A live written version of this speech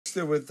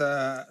Still with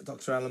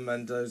Dr. Alan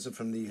Mendoza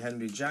from the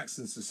Henry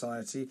Jackson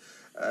Society.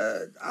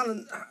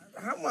 Alan,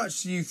 how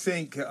much do you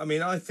think... I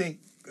mean, I think,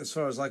 as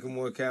far as I can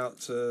work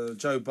out,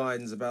 Joe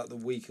Biden's about the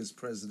weakest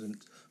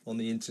president on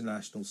the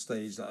international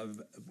stage that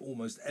I've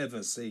almost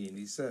ever seen.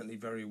 He's certainly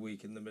very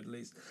weak in the Middle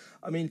East.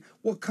 I mean,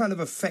 what kind of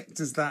effect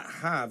does that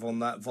have on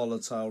that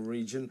volatile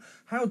region?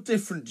 How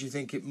different do you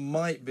think it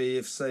might be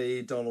if,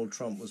 say, Donald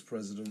Trump was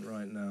president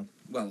right now?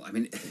 Well, I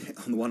mean,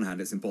 on the one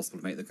hand, it's impossible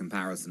to make the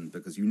comparison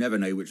because you never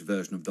know which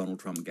version of Donald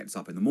Trump gets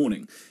up in the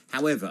morning.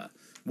 However,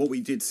 what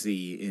we did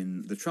see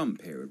in the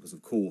Trump period was,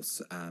 of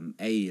course,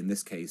 in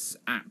this case,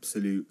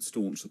 absolute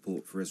staunch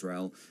support for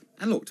Israel.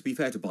 And look, to be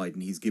fair to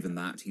Biden, he's given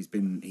that.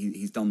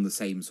 He's done the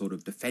same sort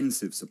of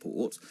defensive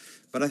support.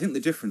 But I think the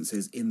difference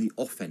is in the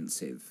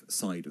offensive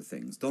side of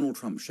things. Donald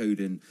Trump showed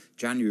in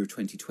January of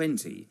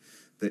 2020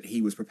 that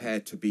he was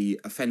prepared to be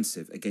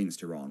offensive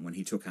against Iran when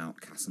he took out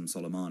Qasem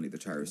Soleimani, the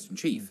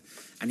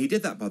terrorist-in-chief. And he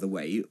did that, by the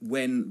way,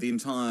 when the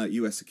entire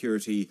US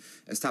security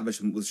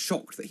establishment was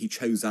shocked that he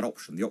chose that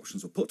option. The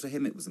options were put to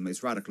him, it was the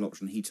most radical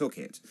option, he took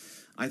it.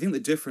 I think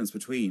the difference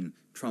between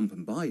Trump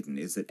and Biden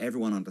is that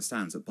everyone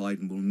understands that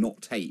Biden will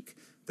not take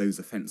those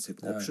offensive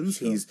options.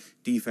 Sure. He's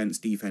defense,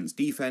 defense,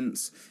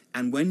 defense.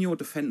 And when you're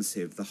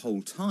defensive the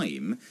whole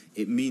time,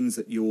 it means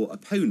that your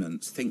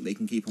opponents think they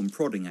can keep on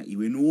prodding at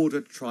you in order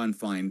to try and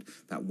find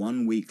that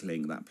one weak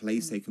link, that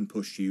place they can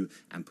push you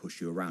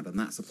around. And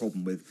that's the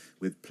problem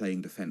with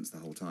playing defense the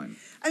whole time.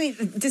 I mean,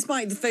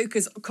 despite the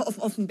focus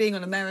often being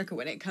on America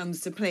when it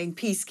comes to playing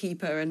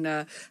peacekeeper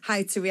and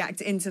how to react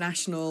to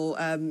international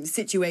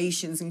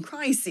situations and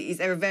crises,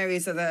 there are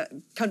various other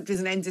countries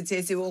and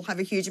entities who all have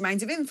a huge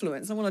amount of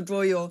influence. I want to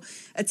draw your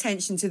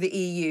attention to the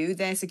EU.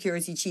 Their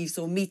security chiefs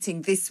are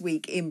meeting this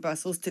week in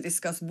Brussels to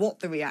discuss what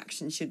the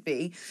reaction should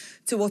be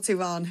to what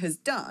Iran has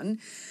done.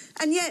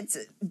 And yet,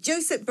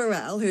 Josep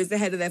Borrell, who is the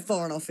head of their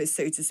foreign office,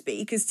 so to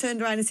speak, has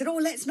turned around and said,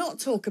 let's not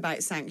talk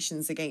about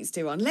sanctions against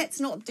Iran. Let's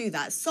not do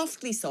that.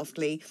 Softly,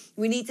 softly.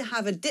 We need to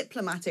have a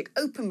diplomatic,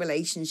 open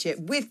relationship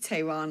with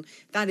Tehran.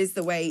 That is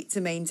the way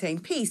to maintain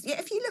peace. Yet,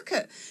 if you look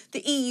at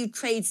the EU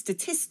trade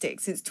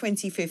statistics since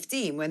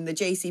 2015, when the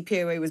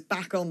JCPOA was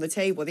back on the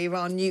table, the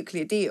Iran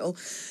nuclear deal,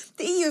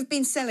 the EU have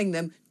been selling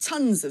them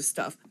tons of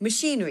stuff,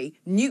 machinery,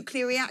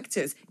 nuclear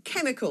reactors,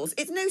 chemicals.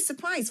 It's no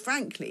surprise,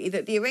 frankly,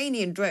 that the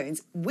Iranian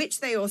drones,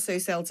 which they also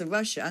sell to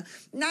Russia,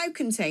 now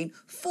contain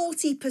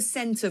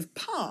 40% of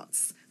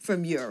parts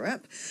from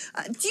Europe.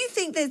 Do you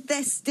think that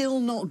they're still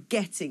not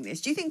getting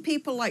this? Do you think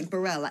people like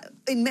Borrell,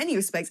 in many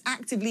respects,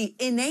 actively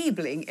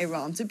enabling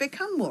Iran to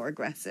become more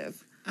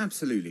aggressive?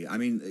 Absolutely. I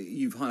mean,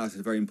 you've highlighted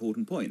a very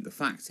important point. The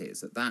fact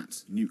is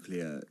that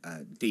nuclear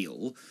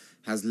deal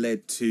has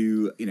led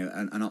to,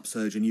 an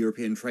upsurge in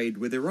European trade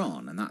with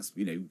Iran, and that's,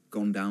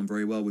 gone down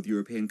very well with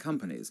European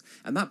companies.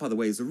 And that, by the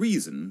way, is the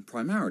reason,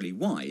 primarily,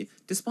 why,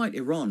 despite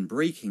Iran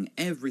breaking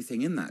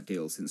everything in that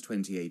deal since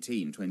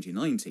 2018,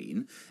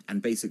 2019,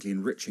 and basically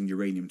enriching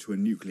uranium to a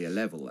nuclear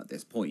level at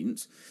this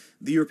point,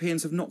 the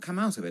Europeans have not come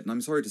out of it. And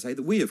I'm sorry to say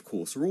that we, of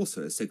course, are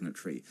also a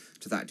signatory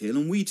to that deal,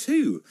 and we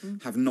too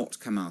have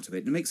not come out of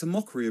it. It makes a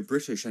mockery of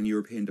British and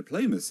European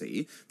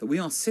diplomacy that we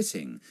are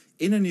sitting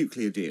in a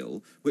nuclear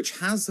deal which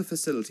has the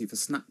facility for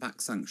snapback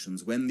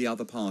sanctions when the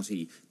other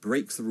party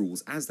breaks the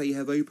rules, as they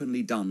have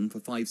openly done for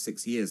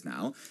 5-6 years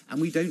now, and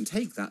we don't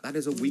take that. That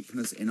is a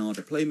weakness in our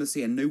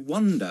diplomacy, and no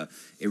wonder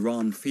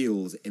Iran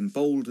feels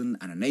emboldened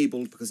and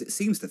enabled, because it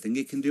seems to think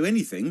it can do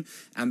anything,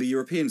 and the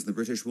Europeans and the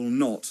British will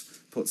not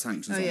put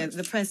sanctions on it.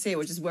 The press here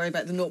will just worry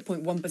about the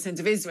 0.1%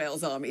 of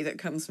Israel's army that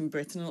comes from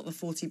Britain, not the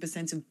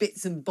 40% of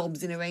bits and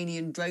bobs in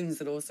Iranian drones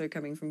that are also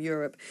coming from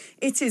Europe.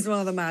 It is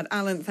rather mad.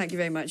 Alan, thank you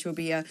very much. We'll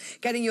be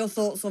getting your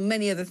thoughts on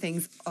many other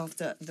things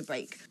after the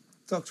break.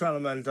 Dr.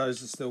 Alan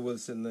Mendoza is still with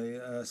us in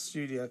the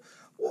studio.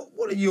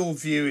 What are your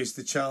views?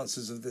 The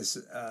chances of this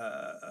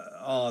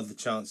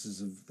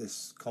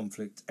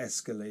conflict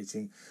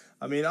escalating?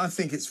 I mean, I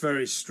think it's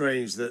very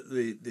strange that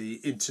the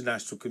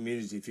international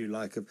community, if you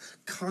like, have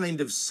kind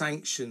of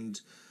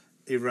sanctioned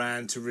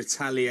Iran to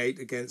retaliate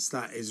against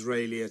that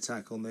Israeli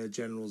attack on their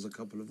generals a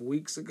couple of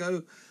weeks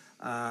ago.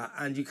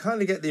 And you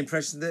kind of get the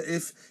impression that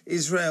if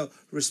Israel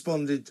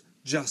responded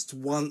just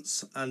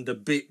once and a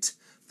bit,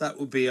 that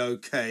would be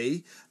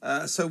okay.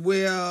 So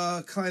we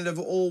are kind of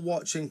all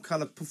watching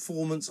kind of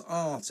performance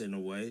art in a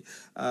way.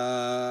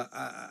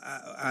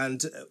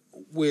 And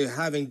we're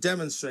having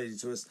demonstrated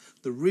to us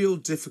the real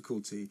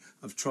difficulty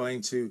of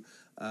trying to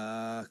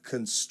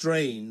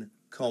constrain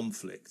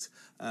conflict.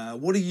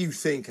 What do you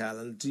think,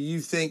 Alan? Do you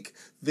think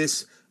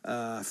this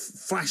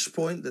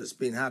flashpoint that's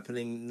been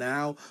happening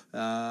now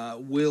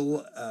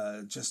will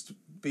just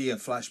be a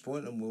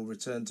flashpoint and will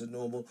return to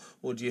normal,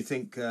 or do you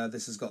think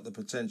this has got the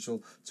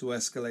potential to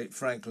escalate,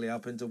 frankly,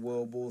 up into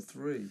World War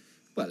III?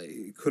 Well,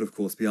 it could, of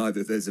course, be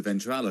either of those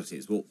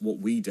eventualities. What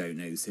we don't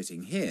know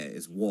sitting here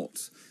is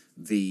what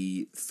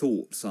the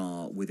thoughts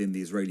are within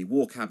the Israeli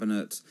War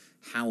Cabinet,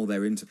 how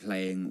they're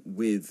interplaying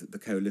with the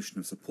coalition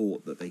of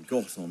support that they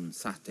got on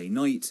Saturday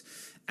night,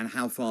 and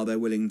how far they're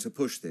willing to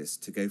push this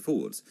to go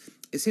forwards.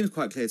 It seems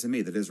quite clear to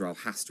me that Israel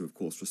has to, of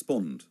course,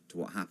 respond to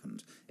what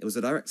happened. It was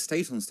a direct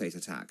state-on-state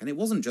attack, and it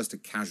wasn't just a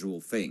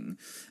casual thing.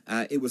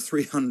 It was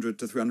 300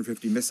 to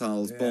 350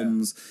 missiles,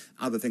 bombs,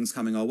 other things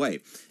coming our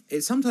way.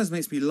 It sometimes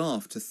makes me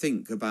laugh to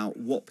think about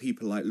what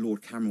people like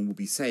Lord Cameron will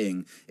be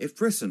saying if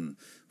Britain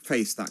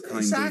faced that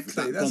kind of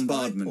that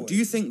bombardment. Do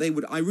you think they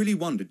would? I really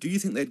wonder. Do you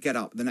think they'd get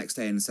up the next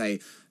day and say,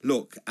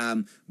 "Look,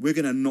 we're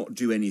going to not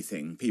do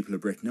anything, people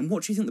of Britain"? And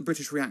what do you think the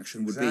British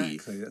reaction would be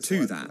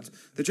to that?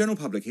 The general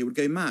public here would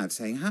go mad,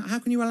 saying, "How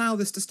can you allow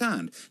this to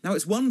stand?" Now,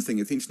 it's one thing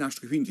if the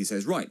international community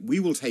says, "Right,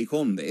 we will take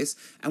on this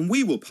and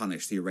we will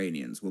punish the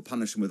Iranians. We'll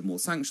punish them with more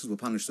sanctions. We'll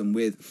punish them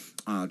with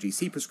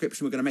GC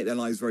prescription. We're going to make their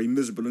lives very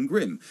miserable and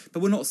grim."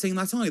 But we're not seeing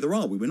that either,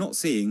 are we? We're not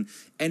seeing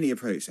any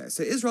approach there.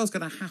 So Israel's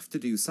going to have to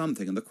do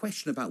something, and the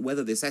question about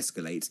whether this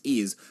escalates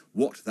is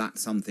what that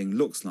something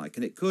looks like.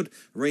 And it could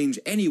range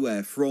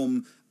anywhere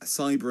from a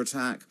cyber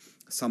attack,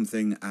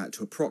 something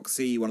to a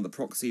proxy, one of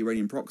the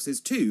Iranian proxies,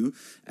 to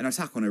an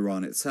attack on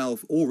Iran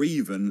itself, or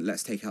even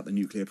let's take out the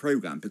nuclear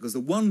program. Because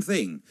the one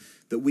thing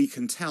that we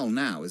can tell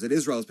now is that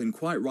Israel's been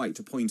quite right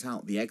to point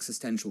out the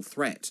existential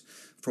threat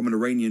from an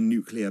Iranian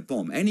nuclear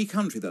bomb. Any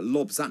country that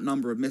lobs that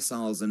number of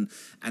missiles and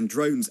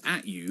drones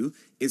at you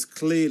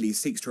clearly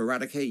seeks to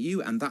eradicate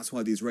you, and that's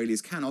why the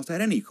Israelis cannot at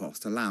any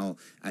cost allow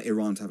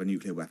Iran to have a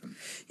nuclear weapon.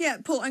 Yeah,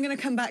 Paul, I'm going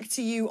to come back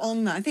to you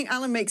on that. I think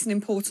Alan makes an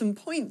important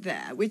point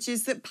there, which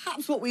is that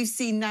perhaps what we've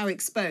seen now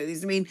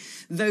exposed, I mean,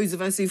 those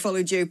of us who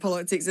follow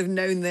geopolitics have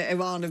known that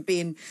Iran have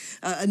been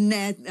a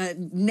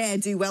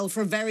ne'er-do-well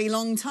for a very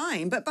long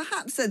time, but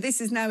perhaps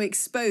this is now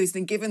exposed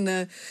and given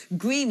the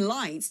green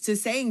light to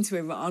saying to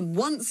Iran,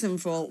 once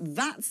and for all,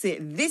 that's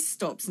it, this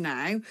stops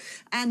now,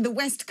 and the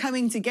West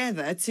coming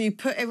together to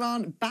put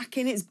Iran back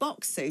in its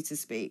box, so to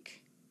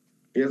speak.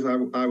 Yes,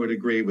 I would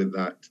agree with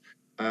that.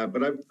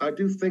 But I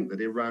do think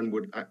that Iran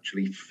would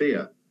actually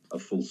fear a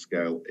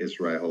full-scale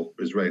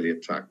Israeli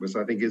attack, because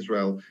I think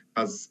Israel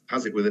has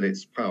it within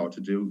its power to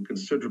do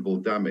considerable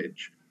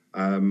damage.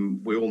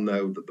 We all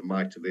know that the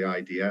might of the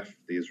IDF,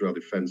 the Israel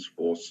Defense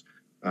Force,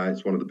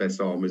 it's one of the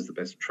best armies, the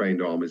best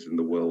trained armies in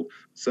the world.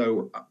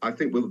 So I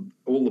think with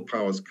all the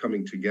powers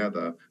coming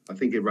together, I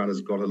think Iran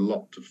has got a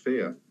lot to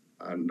fear.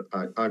 And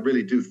I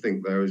really do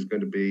think there is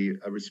going to be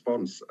a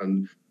response.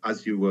 And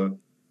as you were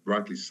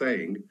rightly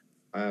saying,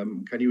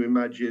 can you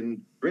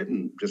imagine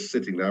Britain just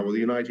sitting there, or the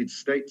United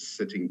States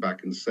sitting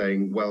back and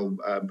saying, well,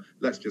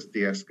 let's just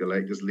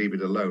de-escalate, just leave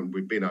it alone.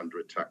 We've been under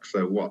attack,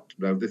 so what?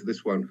 No,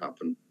 this won't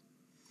happen.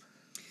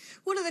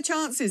 What are the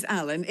chances,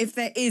 Alan, if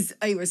there is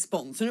a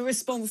response and a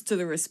response to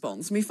the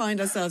response, and we find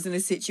ourselves in a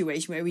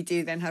situation where we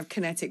do then have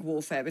kinetic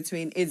warfare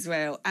between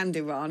Israel and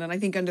Iran? And I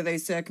think under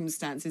those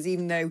circumstances,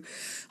 even though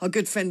our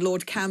good friend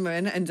Lord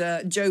Cameron and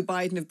Joe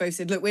Biden have both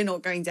said, look, we're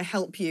not going to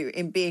help you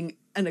in being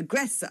an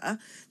aggressor,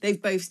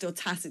 they've both still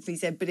tacitly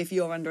said, but if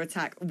you're under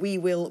attack, we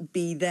will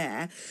be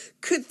there.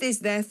 Could this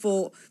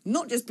therefore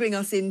not just bring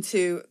us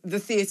into the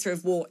theatre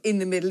of war in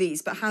the Middle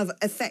East, but have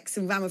effects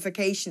and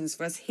ramifications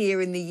for us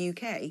here in the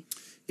UK?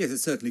 Yes, it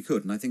certainly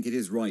could, and I think it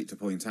is right to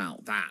point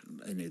out that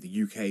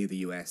the UK, the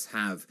US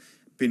have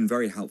been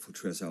very helpful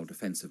to Israel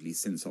defensively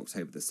since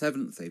October the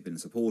 7th. They've been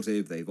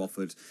supportive, they've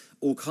offered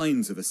all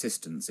kinds of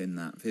assistance in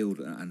that field,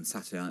 and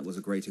Saturday night was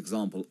a great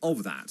example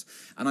of that.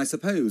 And I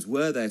suppose,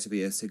 were there to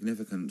be a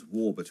significant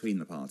war between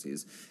the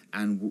parties,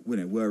 and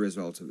were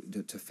Israel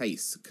to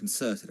face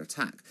concerted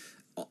attack,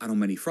 and on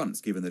many fronts,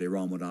 given that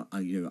Iran would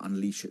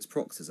unleash its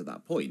proxies at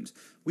that point,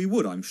 we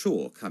would, I'm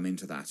sure, come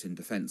into that in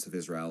defence of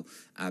Israel,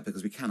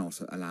 because we cannot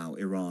allow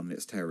Iran and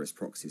its terrorist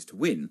proxies to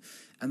win.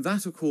 And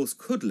that, of course,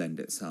 could lend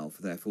itself,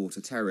 therefore,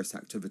 to terrorist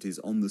activities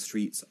on the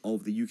streets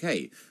of the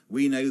UK.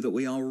 We know that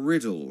we are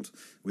riddled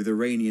with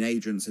Iranian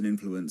agents and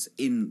influence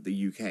in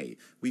the UK.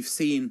 We've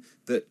seen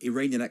that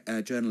Iranian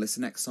journalists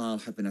in exile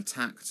have been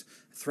attacked,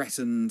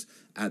 threatened.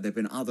 There have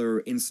been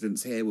other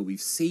incidents here where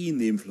we've seen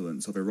the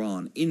influence of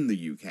Iran in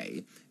the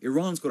UK.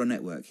 Iran's got a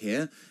network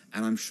here,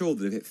 and I'm sure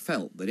that if it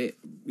felt that it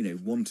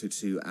wanted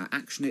to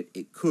action it,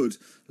 it could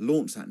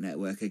launch that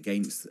network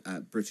against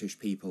British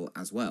people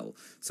as well.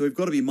 So we've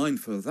got to be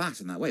mindful of that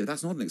in that way. But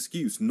that's not an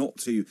excuse not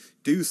to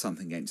do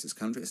something against this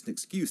country. It's an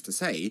excuse to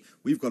say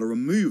we've got to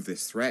remove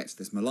this threat,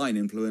 this malign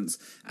influence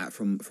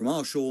from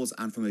our shores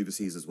and from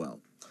overseas as well.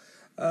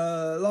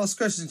 Last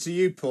question to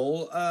you,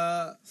 Paul.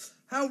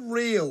 How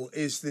real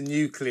is the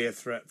nuclear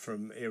threat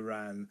from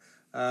Iran?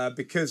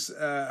 Because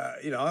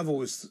I've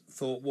always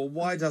thought, well,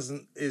 why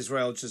doesn't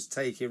Israel just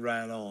take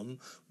Iran on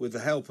with the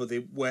help of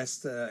the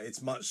West?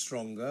 It's much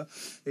stronger.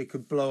 It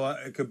could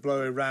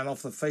blow Iran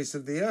off the face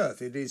of the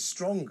earth. It is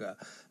stronger.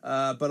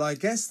 But I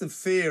guess the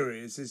fear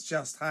is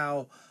just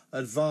how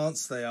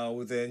advanced they are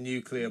with their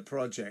nuclear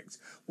project.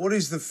 What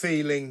is the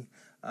feeling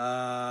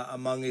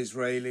among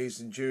Israelis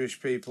and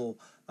Jewish people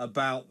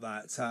about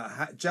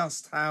that?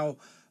 Just how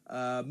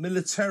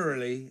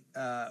militarily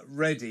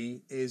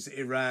ready is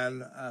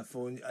Iran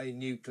for a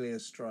nuclear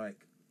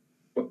strike?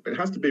 Well, it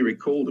has to be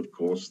recalled, of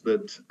course,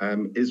 that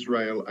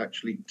Israel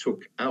actually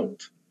took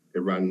out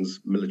Iran's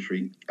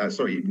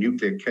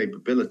nuclear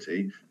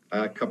capability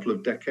a couple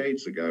of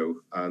decades ago.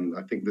 And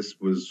I think this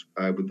was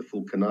with the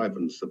full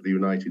connivance of the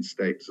United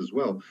States as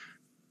well.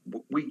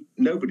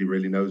 Nobody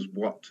really knows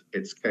what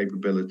its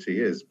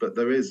capability is, but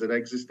there is an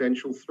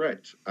existential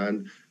threat.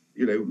 And,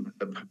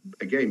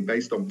 again,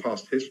 based on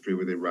past history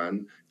with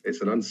Iran,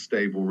 it's an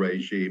unstable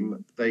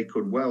regime. They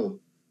could well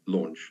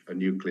launch a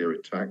nuclear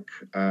attack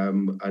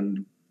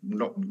and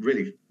not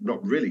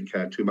really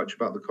care too much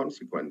about the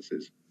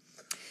consequences.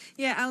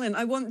 Yeah, Alan,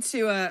 I want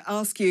to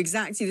ask you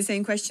exactly the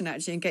same question,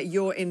 actually, and get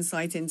your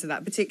insight into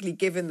that, particularly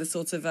given the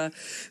sort of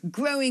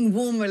growing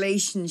warm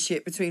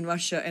relationship between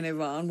Russia and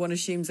Iran. One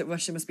assumes that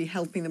Russia must be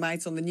helping them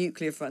out on the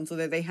nuclear front,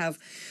 although they have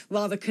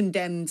rather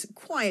condemned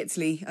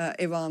quietly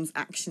Iran's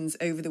actions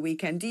over the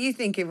weekend. Do you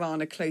think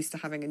Iran are close to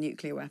having a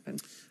nuclear weapon?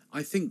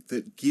 I think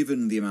that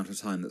given the amount of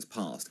time that's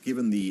passed,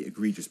 given the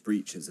egregious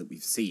breaches that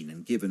we've seen,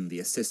 and given the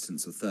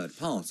assistance of third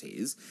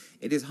parties,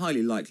 it is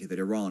highly likely that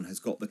Iran has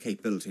got the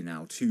capability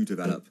now to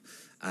develop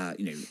a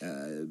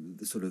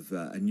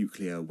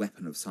nuclear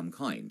weapon of some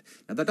kind.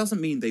 Now, that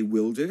doesn't mean they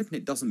will do it, and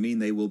it doesn't mean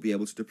they will be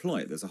able to deploy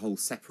it. There's a whole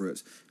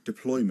separate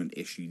deployment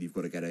issue you've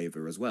got to get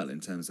over as well,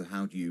 in terms of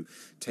how do you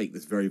take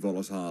this very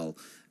volatile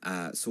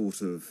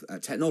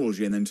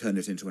technology and then turn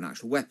it into an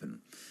actual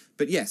weapon.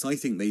 But yes, I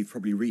think they've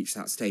probably reached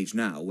that stage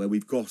now where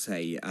we've got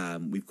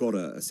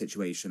a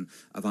situation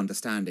of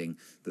understanding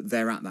that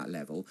they're at that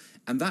level,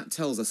 and that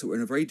tells us that we're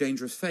in a very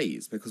dangerous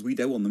phase, because we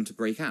don't want them to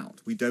break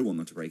out. We don't want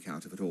them to break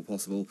out if at all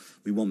possible.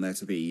 We want there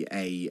to be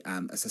a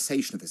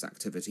cessation of this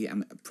activity,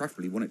 and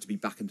preferably want it to be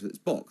back into its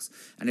box.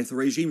 And if the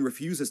regime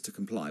refuses to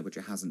comply, which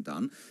it hasn't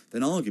done,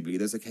 then arguably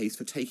there's a case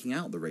for taking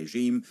out the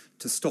regime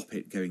to stop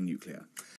it going nuclear.